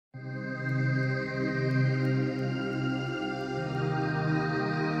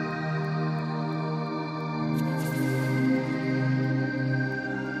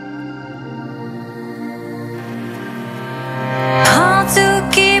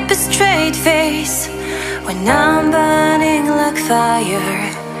when I'm burning like fire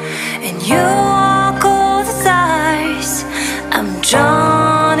and you walk all the sides. I'm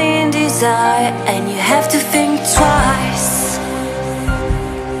drawn in desire and you have to think twice.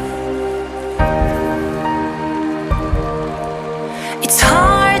 It's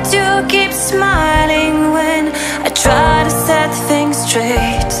hard to keep smiling when I try to set things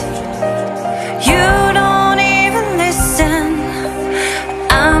straight. You don't even listen.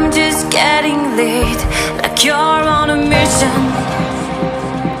 I'm just getting late, like you're on a mission.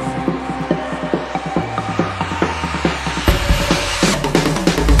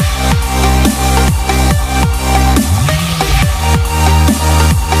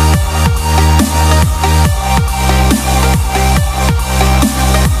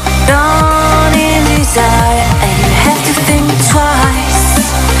 Drawn in desire and you have to think twice.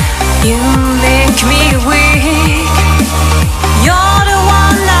 You make me weak. You're the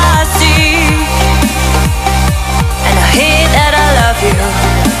one I see, and I hate that I love you.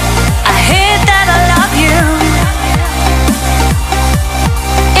 I hate that I love you.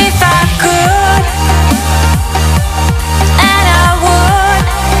 If I could, and I would,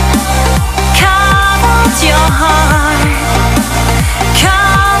 carve out your heart,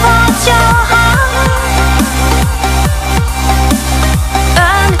 carve out your heart,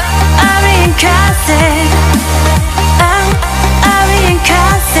 and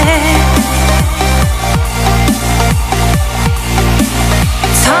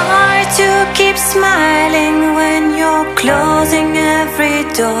it's hard to keep smiling when you're closing every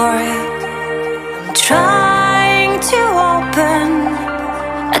door. I'm trying to open.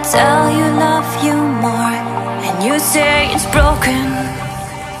 I tell you love you more and you say it's broken.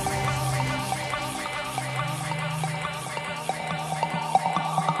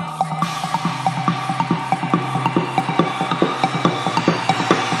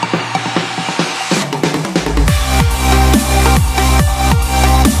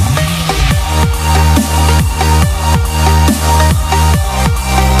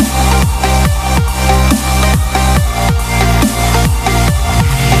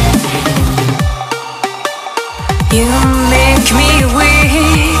 You make me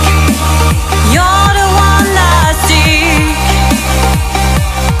weak. You're the one I see,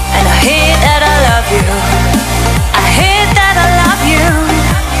 and I hate that I love you. I hate that I love you.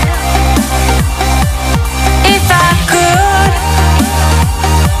 If I could,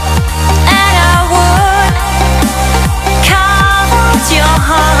 and I would, carve out your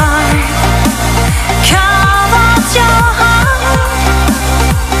heart, carve out your heart,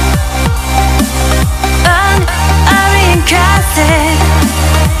 and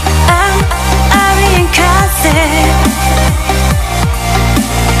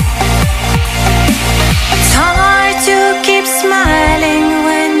it's hard to keep smiling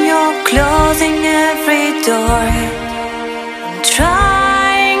when you're closing every door. I'm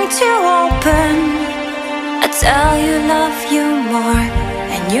trying to open. I tell you love you more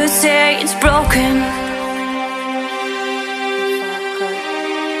and you say it's broken.